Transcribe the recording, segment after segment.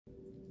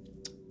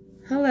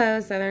Hello,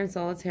 Southern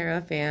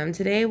Solitaire fam.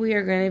 Today we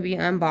are going to be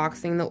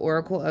unboxing the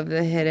Oracle of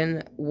the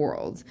Hidden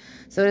Worlds.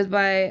 So it is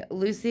by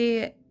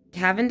Lucy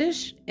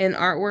Cavendish and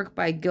artwork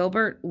by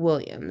Gilbert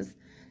Williams.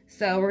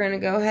 So we're going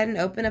to go ahead and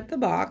open up the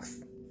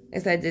box.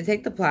 As I did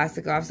take the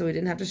plastic off so we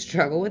didn't have to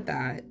struggle with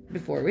that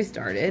before we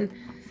started.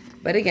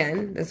 But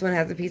again, this one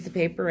has a piece of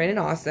paper in it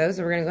also.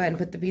 So we're going to go ahead and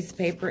put the piece of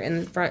paper in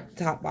the front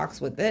top box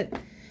with it.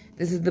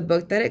 This is the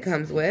book that it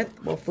comes with.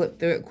 We'll flip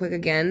through it quick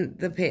again.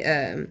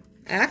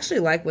 I actually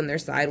like when they're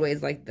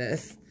sideways like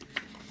this.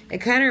 It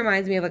kind of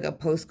reminds me of like a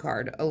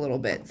postcard a little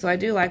bit. So I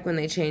do like when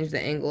they change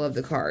the angle of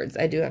the cards.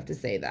 I do have to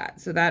say that.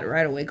 So that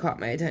right away caught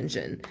my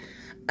attention.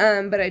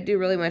 But I do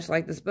really much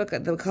like this book.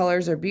 The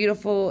colors are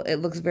beautiful. It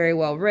looks very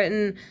well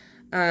written.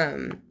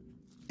 Again,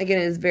 it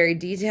is very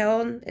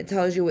detailed. It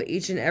tells you what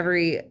each and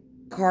every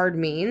card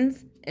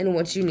means and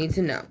what you need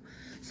to know.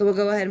 So we'll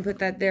go ahead and put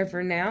that there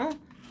for now.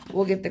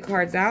 We'll get the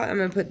cards out. I'm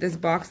going to put this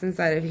box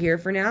inside of here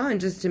for now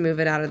and just to move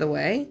it out of the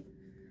way.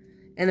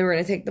 And then we're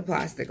going to take the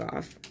plastic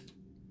off.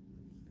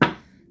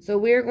 So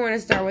we're going to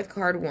start with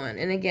card 1.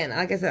 And again,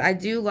 like I said, I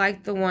do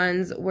like the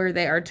ones where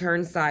they are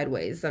turned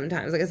sideways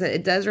sometimes. Like I said,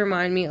 it does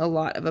remind me a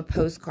lot of a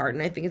postcard,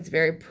 and I think it's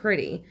very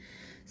pretty.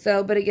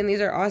 So, but again,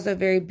 these are also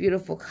very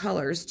beautiful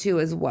colors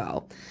too as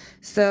well.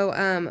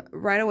 So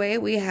right away,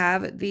 we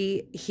have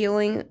the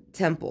Healing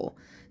Temple.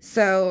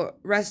 So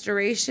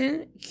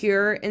restoration,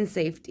 cure, and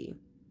safety.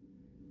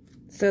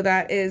 So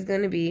that is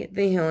going to be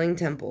the Healing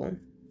Temple.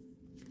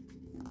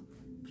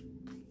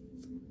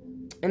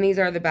 And these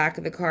are the back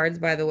of the cards,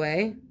 by the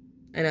way.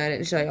 I know I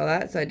didn't show you all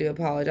that, so I do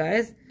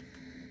apologize.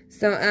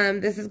 So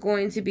this is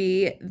going to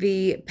be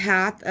the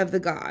Path of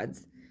the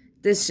Gods.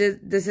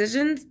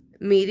 Decisions,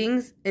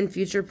 meetings, and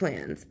future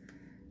plans.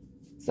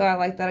 So I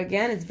like that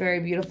again. It's very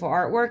beautiful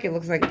artwork. It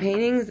looks like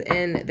paintings,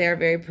 and they're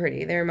very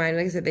pretty. They remind,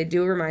 like I said, they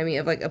do remind me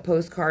of like a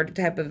postcard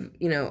type of,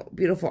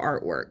 beautiful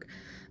artwork.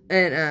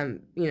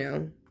 And,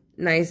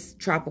 nice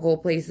tropical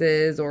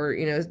places or,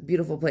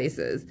 beautiful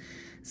places.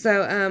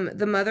 So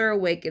the mother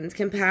awakens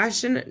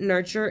compassion,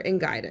 nurture, and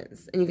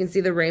guidance. And you can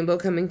see the rainbow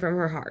coming from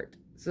her heart.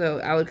 So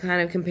I would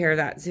kind of compare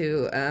that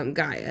to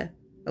Gaia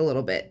a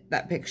little bit,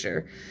 that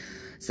picture.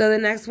 So the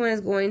next one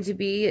is going to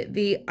be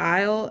the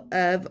Isle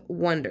of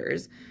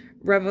Wonders.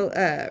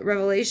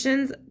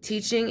 Revelations,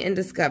 teaching, and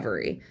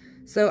discovery.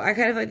 So I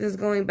kind of like this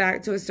going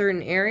back to a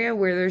certain area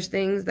where there's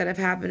things that have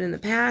happened in the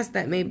past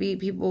that maybe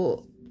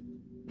people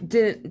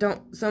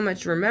don't so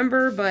much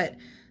remember, but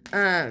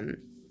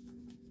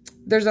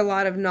there's a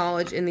lot of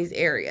knowledge in these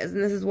areas.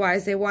 And this is why I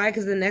say why,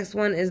 because the next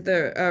one is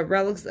the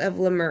relics of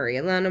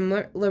Lemuria.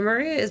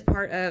 Lemuria is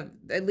part of,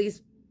 at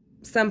least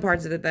some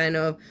parts of it that I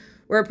know of,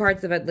 were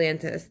parts of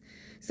Atlantis.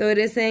 So it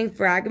is saying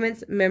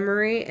fragments,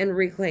 memory, and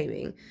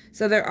reclaiming.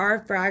 So there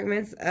are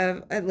fragments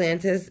of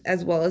Atlantis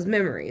as well as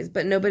memories,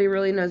 but nobody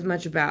really knows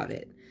much about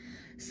it.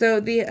 So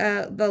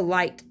the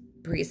light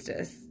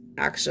priestess,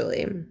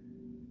 actually.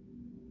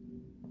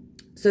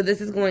 So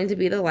this is going to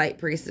be the light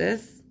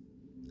priestess.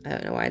 I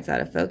don't know why it's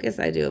out of focus.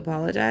 I do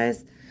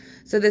apologize.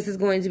 So this is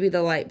going to be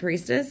the light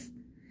priestess.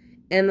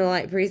 And the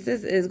light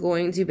priestess is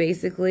going to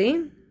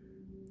basically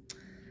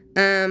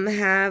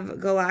have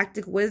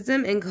galactic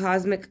wisdom and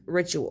cosmic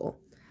ritual.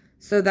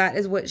 So that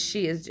is what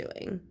she is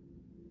doing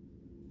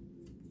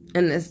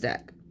in this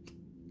deck.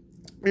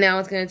 Now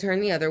it's going to turn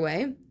the other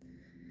way.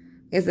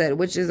 Like I said,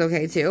 which is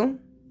okay too.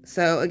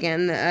 So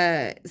again,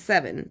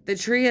 7. The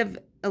Tree of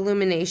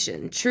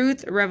Illumination.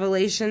 Truth,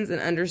 revelations,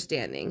 and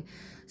understanding.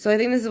 So I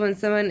think this is when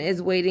someone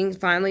is waiting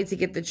finally to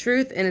get the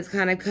truth, and it's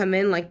kind of come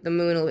in like the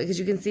moon a little bit, because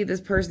you can see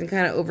this person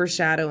kind of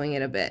overshadowing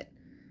it a bit.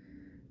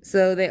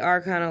 So they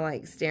are kind of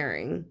like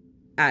staring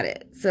at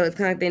it. So it's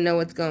kind of like they know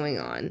what's going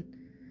on.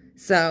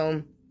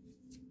 So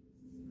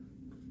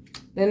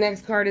the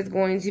next card is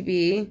going to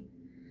be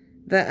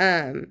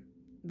the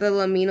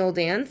liminal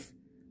dance,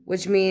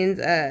 which means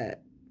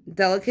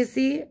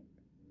delicacy,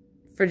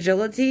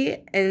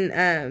 fragility,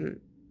 and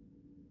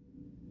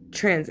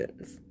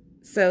transience.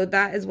 So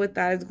that is what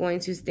that is going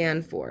to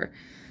stand for.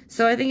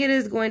 So I think it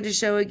is going to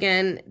show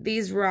again,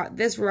 this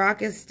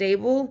rock is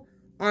stable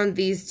on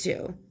these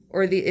two.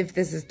 Or if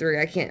this is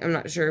 3, I'm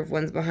not sure if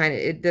one's behind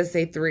it. It does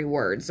say 3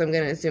 words, so I'm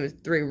going to assume it's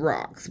 3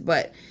 rocks.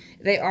 But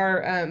they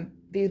are,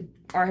 these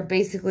are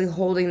basically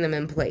holding them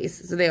in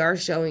place. So they are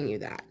showing you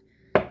that.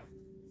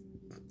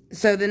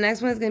 So the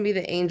next one is going to be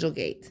the Angel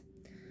Gate.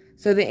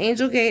 So the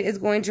Angel Gate is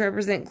going to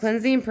represent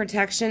cleansing,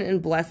 protection,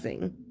 and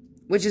blessing.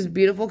 Which is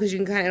beautiful because you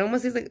can kind of, it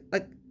almost seems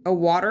like a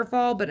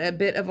waterfall, but a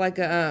bit of like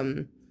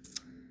a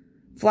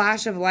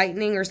flash of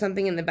lightning or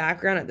something in the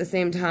background at the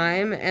same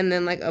time, and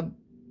then like a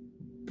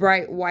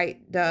bright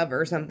white dove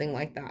or something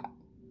like that.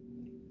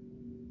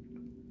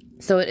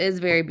 So it is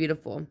very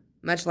beautiful,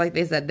 much like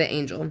they said, the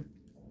angel.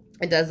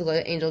 It does look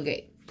like Angel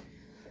Gate.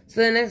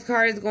 So the next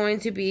card is going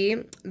to be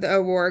the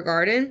Aurora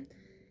Garden.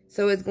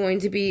 So it's going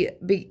to be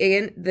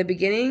the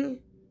beginning,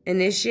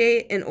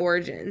 initiate, and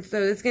origin.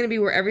 So it's going to be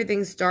where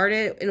everything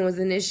started and was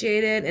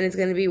initiated, and it's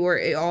going to be where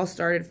it all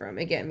started from,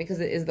 again,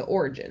 because it is the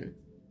origin.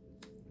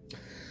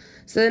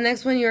 So the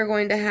next one you're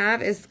going to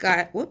have is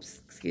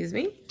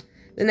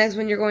The next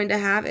one you're going to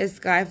have is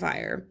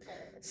Skyfire.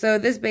 So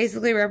this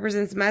basically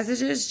represents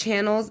messages,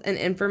 channels, and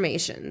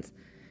information.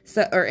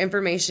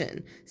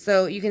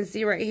 So you can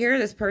see right here,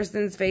 this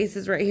person's face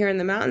is right here in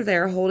the mountains. They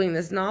are holding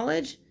this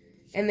knowledge,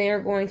 and they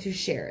are going to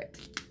share it.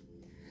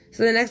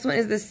 So the next one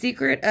is the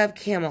Secret of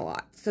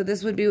Camelot. So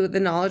this would be with the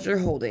knowledge they're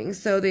holding.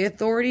 So the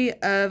authority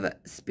of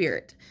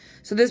spirit.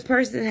 So this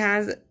person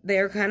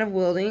they're kind of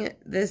wielding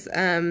this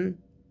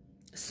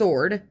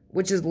sword,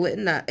 which is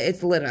lit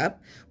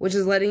up, which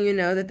is letting you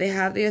know that they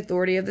have the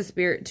authority of the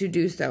spirit to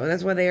do so. And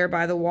that's why they are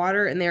by the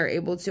water, and they are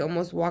able to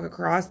almost walk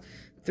across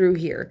through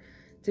here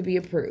to be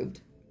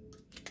approved.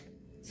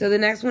 So the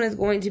next one is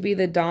going to be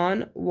the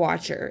Dawn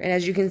Watcher. And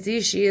as you can see,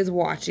 she is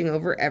watching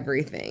over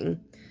everything.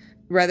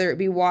 Whether it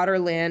be water,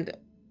 land,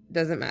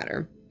 doesn't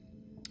matter.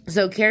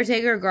 So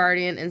caretaker,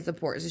 guardian, and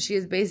support. So she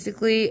is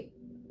basically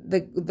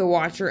the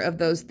watcher of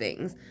those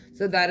things.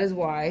 So that is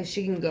why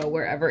she can go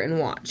wherever and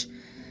watch.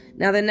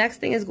 Now the next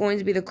thing is going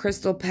to be the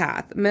crystal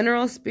path,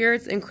 mineral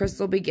spirits and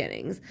crystal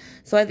beginnings.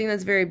 So I think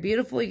that's very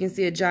beautiful. You can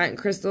see a giant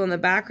crystal in the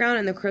background,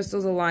 and the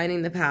crystals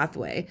aligning the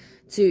pathway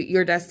to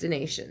your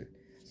destination.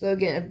 So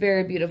again, a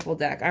very beautiful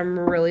deck. I'm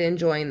really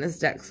enjoying this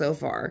deck so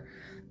far,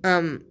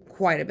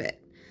 quite a bit.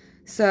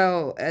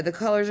 So the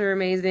colors are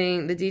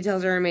amazing, the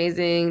details are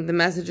amazing, the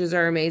messages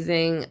are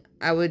amazing.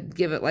 I would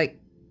give it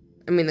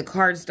the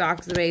card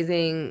stock's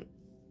amazing,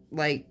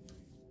 like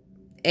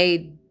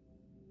a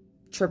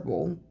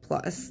triple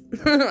plus,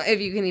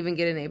 if you can even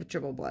get an A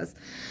triple plus.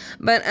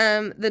 But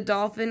the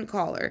Dolphin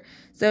Caller.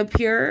 So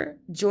pure,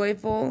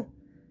 joyful,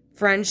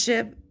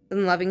 friendship,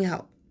 and loving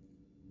help.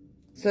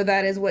 So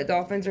that is what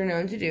dolphins are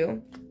known to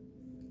do.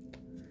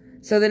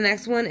 So the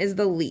next one is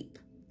the Leap.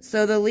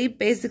 So the leap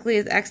basically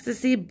is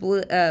ecstasy,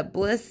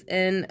 bliss,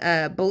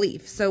 and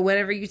belief. So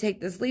whenever you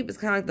take this leap, it's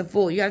kind of like the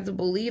Fool. You have to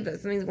believe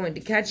that something's going to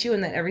catch you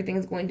and that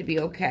everything's going to be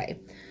okay.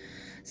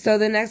 So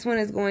the next one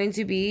is going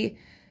to be,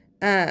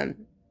 it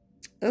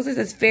looks like it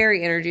says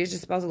fairy energy. It's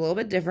just spelled a little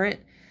bit different.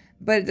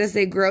 But it does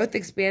say growth,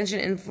 expansion,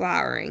 and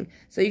flowering.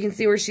 So you can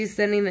see where she's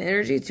sending the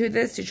energy to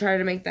this to try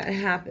to make that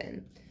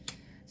happen.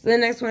 So the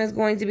next one is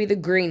going to be the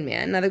Green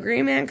Man. Now the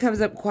Green Man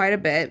comes up quite a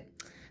bit.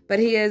 But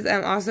he is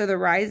also the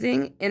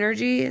rising,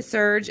 energy,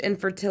 surge, and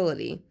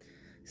fertility.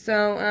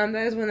 So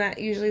that is when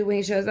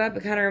he shows up.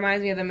 It kind of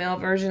reminds me of the male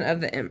version of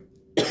the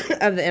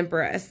of the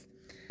Empress.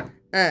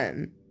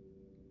 As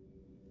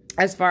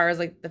far as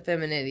like the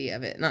femininity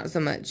of it, not so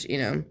much,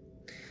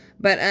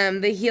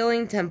 But the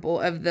healing temple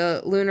of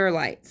the lunar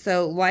light.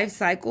 So life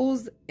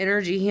cycles,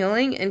 energy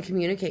healing, and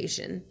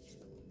communication.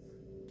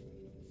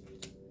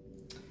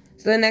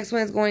 So the next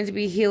one is going to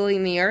be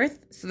healing the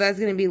earth. So that's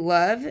going to be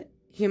love,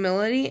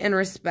 humility, and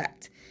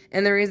respect.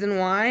 And the reason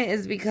why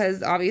is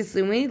because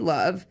obviously we need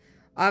love.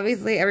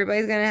 Obviously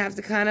everybody's going to have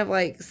to kind of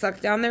like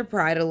suck down their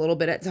pride a little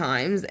bit at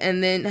times,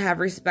 and then have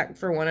respect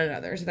for one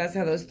another. So that's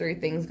how those three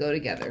things go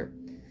together.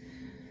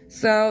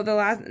 So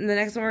the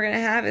next one we're going to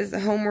have is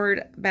the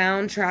Homeward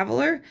Bound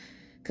Traveler,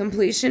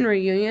 completion,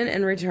 reunion,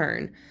 and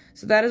return.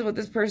 So that is what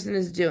this person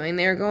is doing.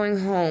 They are going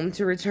home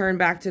to return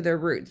back to their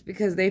roots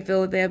because they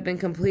feel that they have been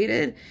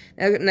completed.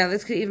 Now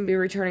this could even be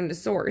returning to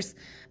source.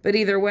 But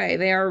either way,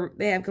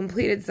 they have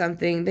completed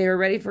something. They are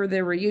ready for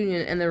their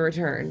reunion and their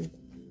return.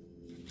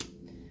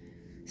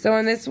 So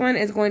on this one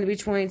is going to be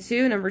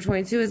 22. Number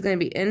 22 is going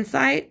to be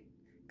Insight.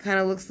 Kind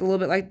of looks a little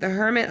bit like the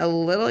Hermit. A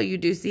little. You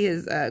do see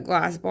his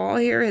glass ball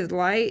here, his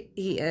light.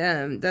 He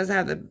does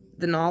have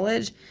the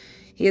knowledge.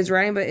 He is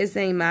writing, but it's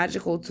saying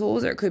magical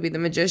tools, or it could be the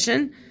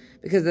Magician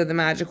because of the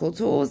magical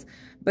tools.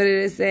 But it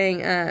is saying,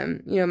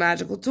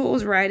 magical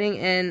tools, writing,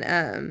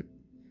 and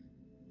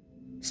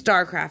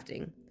star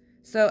crafting.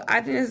 So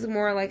I think this is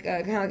more like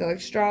kind of like an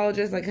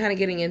astrologist, like kind of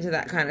getting into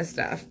that kind of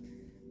stuff.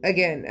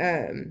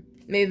 Again,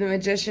 maybe the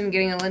Magician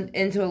getting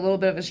into a little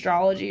bit of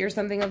astrology or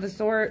something of the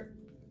sort.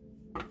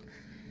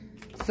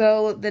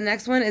 So the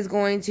next one is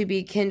going to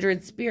be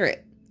Kindred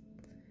Spirit.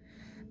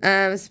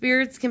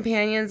 Spirits,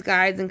 companions,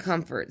 guides, and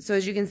comfort. So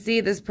as you can see,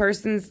 this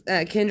person's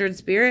kindred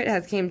spirit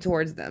has came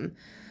towards them.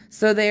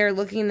 So they are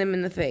looking them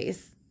in the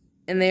face.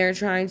 And they are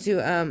trying to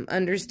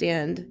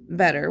understand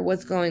better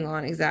what's going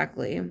on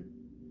exactly.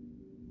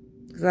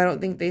 Because I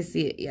don't think they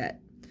see it yet.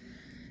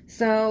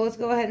 So let's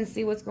go ahead and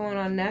see what's going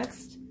on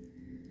next.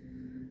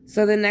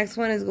 So the next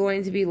one is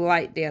going to be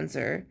Light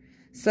Dancer.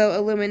 So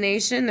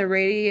illumination, the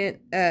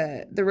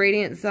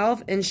radiant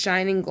self, and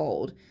shining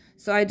gold.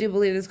 So I do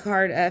believe this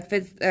card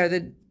fits,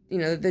 the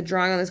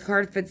drawing on this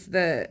card fits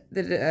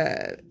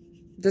the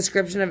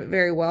description of it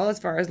very well as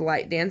far as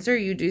Light Dancer.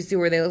 You do see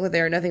where they look like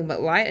they are nothing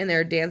but light, and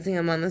they're dancing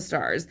among the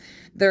stars.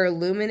 They're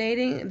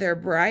illuminating, they're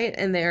bright,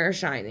 and they are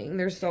shining.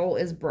 Their soul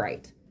is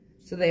bright.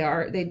 So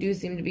they do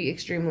seem to be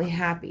extremely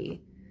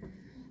happy.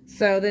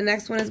 So the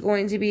next one is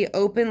going to be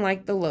Open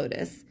Like the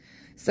Lotus.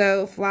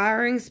 So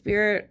flowering,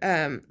 spirit,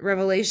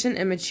 revelation,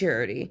 and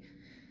maturity.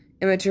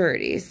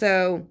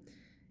 So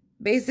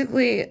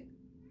basically,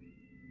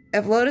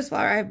 if lotus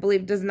flower, I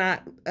believe, does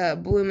not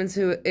bloom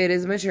until it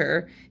is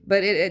mature,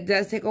 but it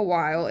does take a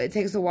while. It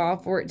takes a while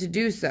for it to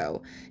do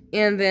so.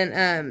 And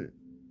then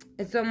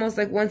it's almost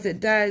like once it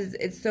does,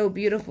 it's so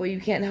beautiful you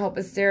can't help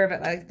but stare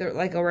at it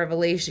like a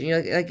revelation.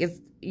 You know, like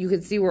you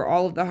could see where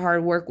all of the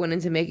hard work went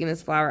into making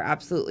this flower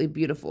absolutely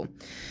beautiful.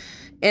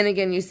 And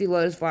again, you see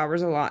lotus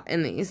flowers a lot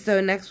in these.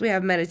 So next we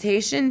have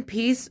meditation,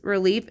 peace,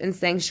 relief, and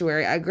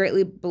sanctuary. I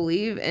greatly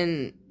believe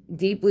and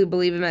deeply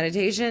believe in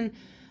meditation.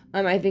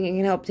 I think it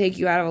can help take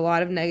you out of a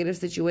lot of negative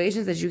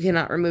situations that you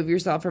cannot remove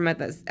yourself from at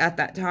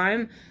that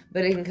time,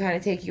 but it can kind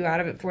of take you out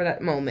of it for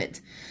that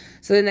moment.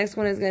 So the next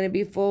one is going to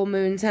be full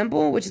moon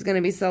temple, which is going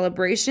to be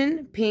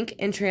celebration, pink,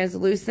 and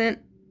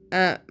transcendent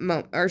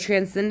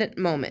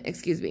moment,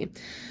 excuse me.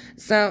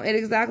 So it's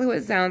exactly what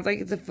it sounds like.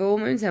 It's a full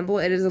moon temple.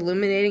 It is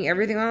illuminating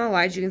everything on the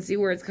lights. You can see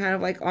where it's kind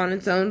of like on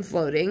its own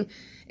floating.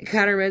 It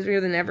kind of reminds me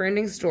of the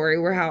never-ending story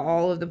where how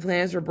all of the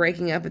planets were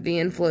breaking up at the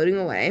end, floating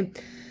away.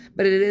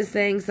 But it is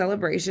saying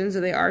celebration,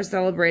 so they are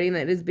celebrating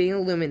that it is being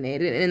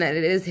illuminated and that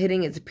it is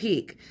hitting its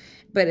peak.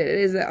 But it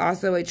is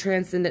also a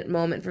transcendent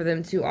moment for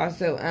them to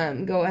also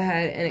go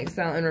ahead and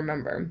excel and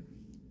remember.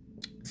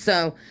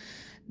 So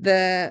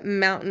the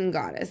mountain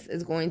goddess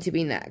is going to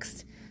be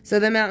next. So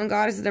the mountain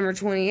goddess is number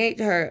 28,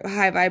 her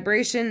high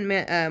vibration,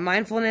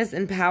 mindfulness,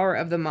 and power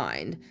of the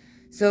mind.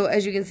 So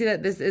as you can see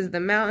that this is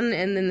the mountain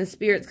and then the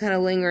spirit's kind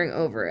of lingering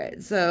over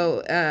it.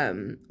 So,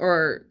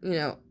 or, you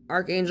know,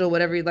 archangel,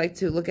 whatever you'd like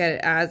to look at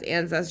it as,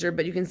 ancestor,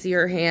 but you can see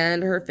her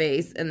hand, her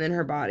face, and then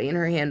her body and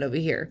her hand over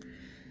here.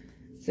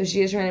 So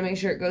she is trying to make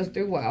sure it goes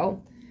through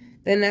well.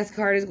 The next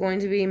card is going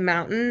to be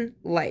mountain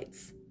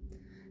lights.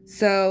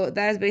 So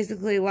that is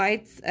basically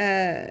lights,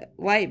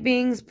 light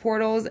beings,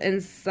 portals,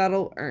 and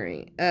subtle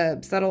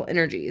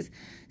energies.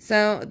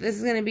 So this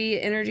is going to be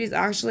energies.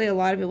 Actually, a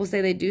lot of people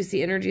say they do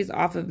see energies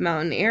off of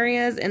mountain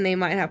areas, and they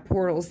might have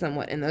portals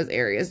somewhat in those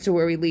areas to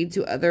where we lead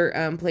to other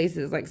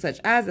places like such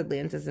as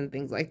Atlantis and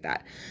things like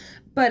that.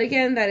 But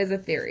again, that is a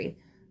theory.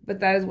 But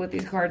that is what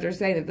these cards are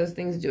saying, that those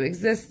things do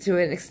exist to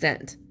an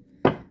extent.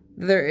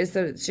 There is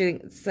such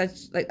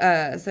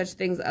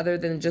things other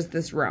than just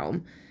this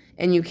realm.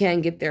 And you can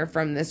get there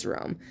from this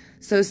realm.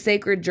 So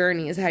sacred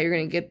journey is how you're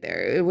going to get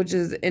there, which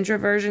is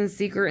introversion,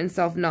 seeker, and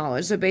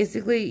self-knowledge. So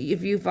basically,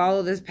 if you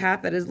follow this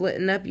path that is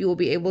lit up, you will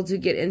be able to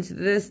get into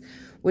this,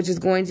 which is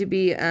going to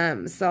be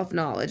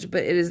self-knowledge.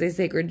 But it is a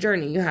sacred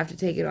journey. You have to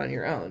take it on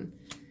your own.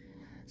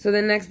 So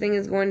the next thing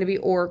is going to be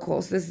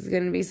oracle. So this is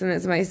going to be something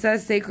that somebody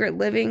says, sacred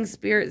living,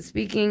 spirit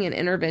speaking, and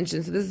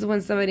intervention. So this is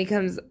when somebody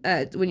comes,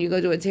 when you go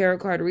to a tarot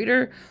card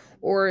reader,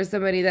 or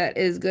somebody that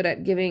is good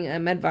at giving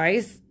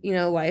advice, you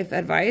know, life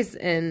advice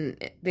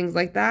and things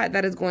like that.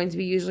 That is going to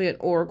be usually an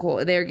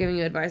oracle. They are giving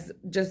you advice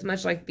just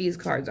much like these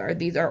cards are.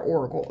 These are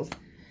oracles.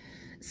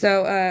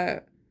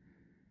 So,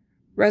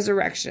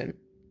 resurrection.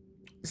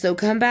 So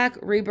comeback,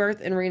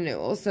 rebirth, and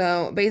renewal.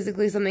 So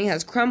basically something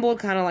has crumbled,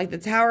 kind of like the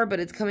tower,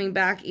 but it's coming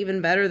back even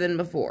better than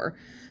before.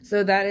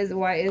 So that is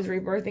why it is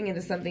rebirthing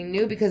into something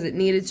new, because it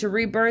needed to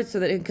rebirth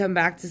so that it can come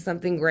back to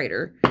something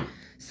greater.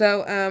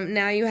 So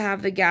now you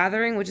have the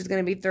gathering, which is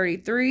going to be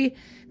 33.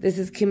 This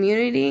is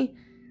community,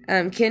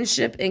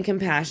 kinship, and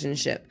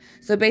companionship.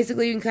 So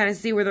basically you can kind of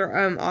see where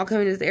they're all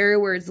coming to this area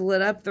where it's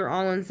lit up. They're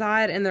all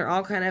inside and they're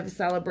all kind of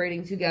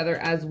celebrating together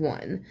as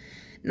one.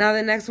 Now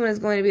the next one is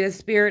going to be the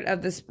spirit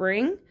of the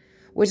spring,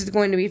 which is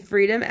going to be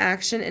freedom,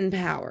 action, and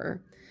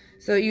power.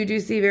 So you do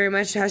see very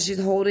much how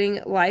she's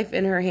holding life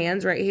in her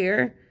hands right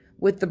here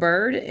with the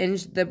bird, and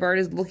the bird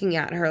is looking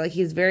at her like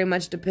he's very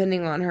much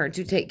depending on her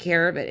to take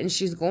care of it, and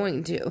she's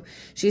going to.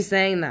 She's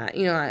saying that,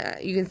 you know,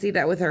 you can see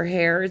that with her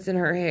hair. It's in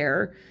her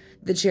hair,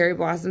 the cherry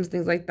blossoms,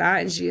 things like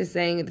that, and she is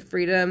saying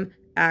freedom,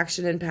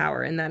 action, and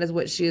power, and that is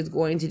what she is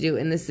going to do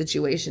in this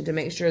situation to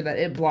make sure that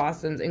it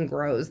blossoms and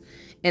grows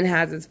and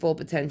has its full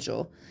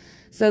potential.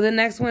 So the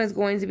next one is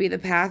going to be the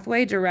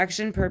pathway,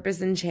 direction, purpose,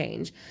 and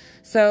change.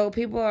 So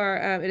people are,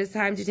 it is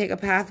time to take a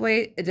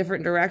pathway, a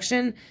different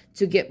direction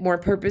to get more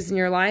purpose in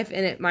your life,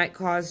 and it might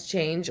cause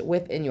change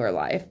within your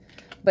life.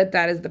 But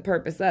that is the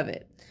purpose of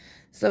it.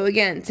 So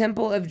again,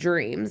 temple of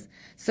dreams.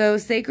 So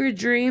sacred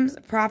dreams,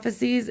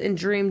 prophecies, and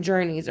dream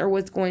journeys are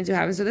what's going to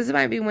happen. So this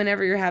might be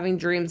whenever you're having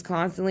dreams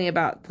constantly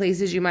about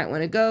places you might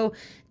want to go,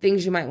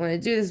 things you might want to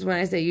do. This is when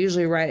I say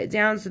usually write it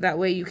down so that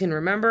way you can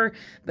remember.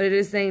 But it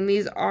is saying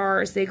these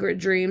are sacred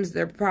dreams.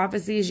 They're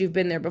prophecies. You've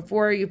been there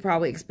before. You've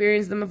probably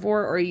experienced them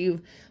before, or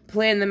you've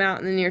planned them out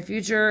in the near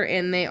future.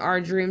 And they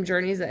are dream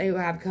journeys that you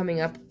have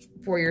coming up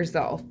for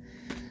yourself.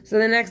 So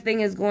the next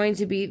thing is going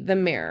to be the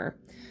mirror.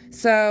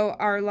 So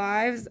our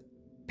lives,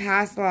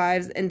 past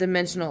lives, and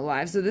dimensional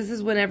lives. So this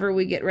is whenever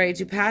we get ready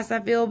to pass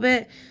that feel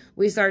bit,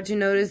 we start to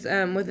notice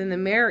within the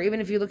mirror,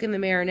 even if you look in the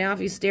mirror now, if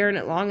you stare in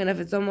it long enough,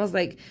 it's almost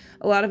like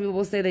a lot of people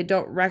will say they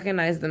don't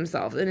recognize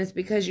themselves. And it's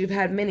because you've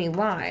had many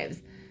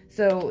lives.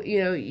 So,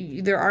 you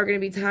know, there are going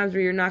to be times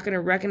where you're not going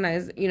to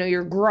recognize, you know,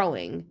 you're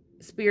growing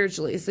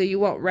spiritually. So you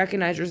won't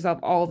recognize yourself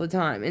all the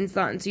time. And it's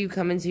not until you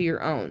come into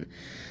your own.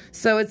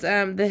 So it's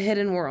the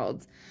hidden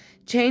worlds.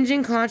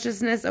 Changing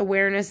consciousness,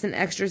 awareness, and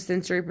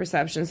extrasensory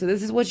perception. So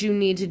this is what you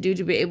need to do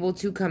to be able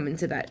to come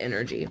into that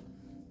energy.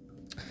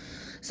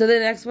 So the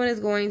next one is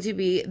going to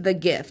be the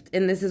gift.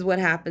 And this is what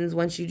happens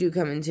once you do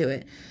come into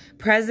it.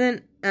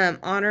 present,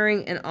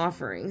 honoring, and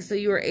offering. So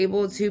you are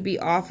able to be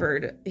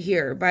offered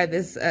here by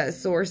this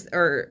source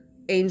or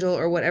angel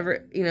or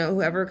whatever,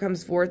 whoever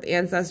comes forth,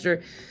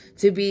 ancestor,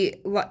 to be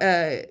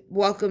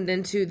welcomed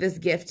into this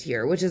gift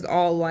here, which is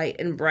all light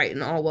and bright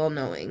and all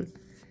well-knowing.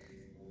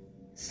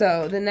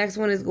 So the next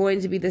one is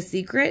going to be the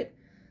secret.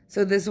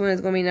 So this one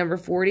is going to be number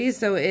 40.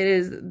 So it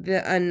is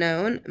the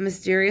unknown,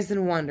 mysterious,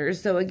 and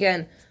wonders. So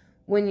again,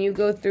 when you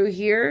go through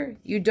here,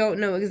 you don't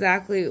know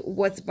exactly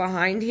what's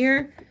behind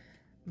here,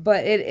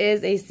 but it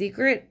is a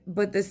secret.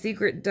 But the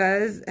secret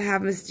does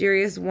have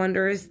mysterious,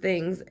 wondrous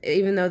things,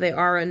 even though they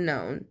are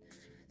unknown.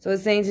 So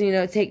it's saying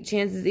to, take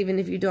chances even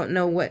if you don't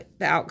know what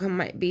the outcome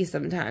might be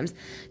sometimes.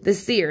 The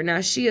seer.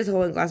 Now, she is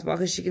holding a glass ball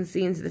because she can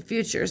see into the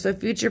future. So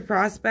future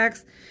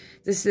prospects,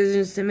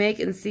 decisions to make,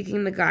 and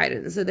seeking the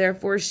guidance. So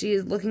therefore, she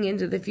is looking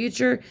into the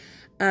future,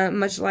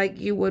 much like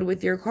you would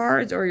with your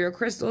cards or your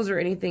crystals or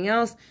anything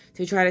else,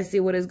 to try to see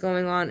what is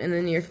going on in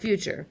the near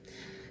future.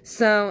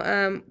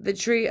 So the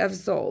Tree of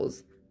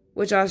Souls,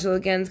 which also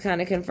again kind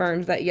of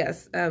confirms that,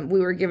 yes, we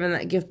were given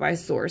that gift by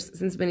source,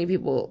 since many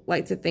people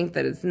like to think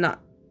that it's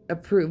not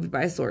approved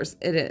by source.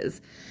 It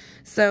is.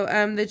 So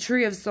the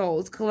Tree of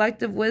Souls,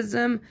 collective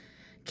wisdom,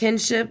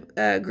 kinship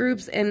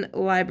groups, and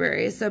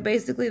libraries. So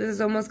basically this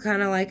is almost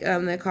kind of like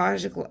the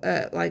Akashic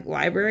like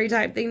library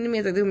type thing to me.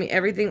 It's like going to be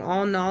everything,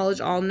 all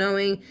knowledge, all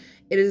knowing.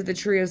 It is the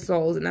Tree of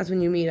Souls, and that's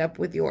when you meet up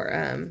with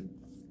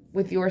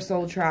your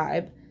soul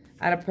tribe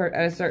at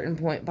a certain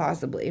point,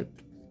 possibly.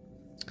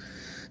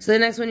 So the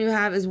next one you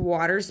have is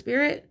water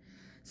spirit.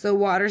 So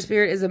water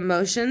spirit is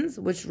emotions,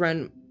 which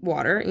run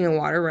water,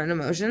 water run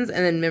emotions,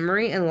 and then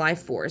memory and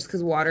life force,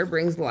 because water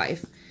brings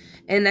life.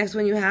 And next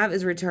one you have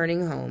is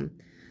returning home.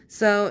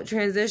 So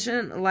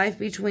transition, life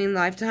between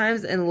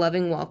lifetimes, and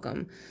loving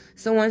welcome.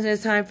 So once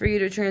it's time for you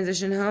to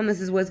transition home,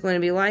 this is what it's going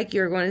to be like.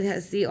 You're going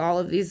to see all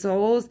of these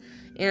souls,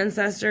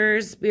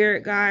 ancestors,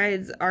 spirit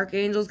guides,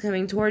 archangels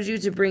coming towards you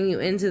to bring you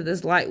into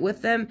this light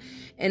with them.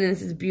 And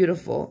this is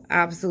beautiful,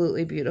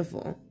 absolutely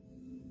beautiful.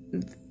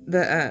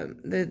 The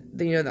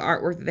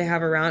artwork that they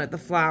have around it, the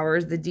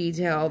flowers, the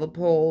detail, the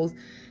poles,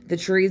 the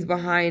trees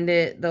behind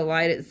it, the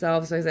light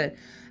itself. So like I said,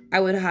 I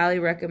would highly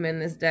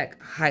recommend this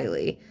deck,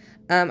 highly.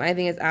 I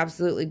think it's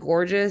absolutely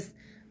gorgeous.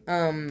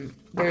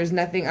 There's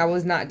nothing, I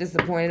was not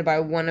disappointed by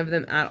one of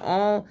them at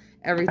all.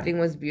 Everything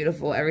was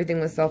beautiful.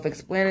 Everything was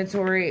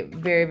self-explanatory.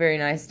 Very, very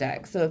nice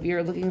deck. So if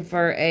you're looking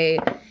for a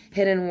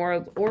Hidden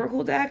World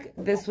Oracle deck,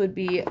 this would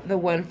be the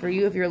one for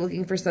you if you're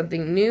looking for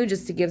something new,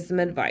 just to give some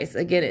advice.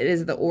 Again, it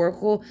is the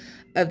Oracle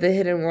of the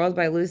Hidden World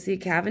by Lucy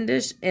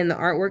Cavendish, and the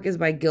artwork is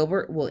by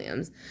Gilbert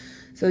Williams.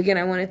 So again,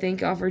 I want to thank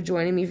y'all for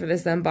joining me for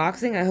this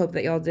unboxing. I hope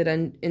that y'all did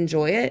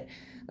enjoy it.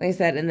 Like I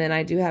said, and then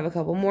I do have a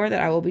couple more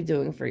that I will be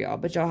doing for y'all.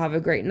 But y'all have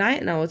a great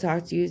night, and I will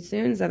talk to you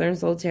soon, Southern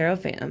Soul Tarot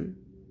fam.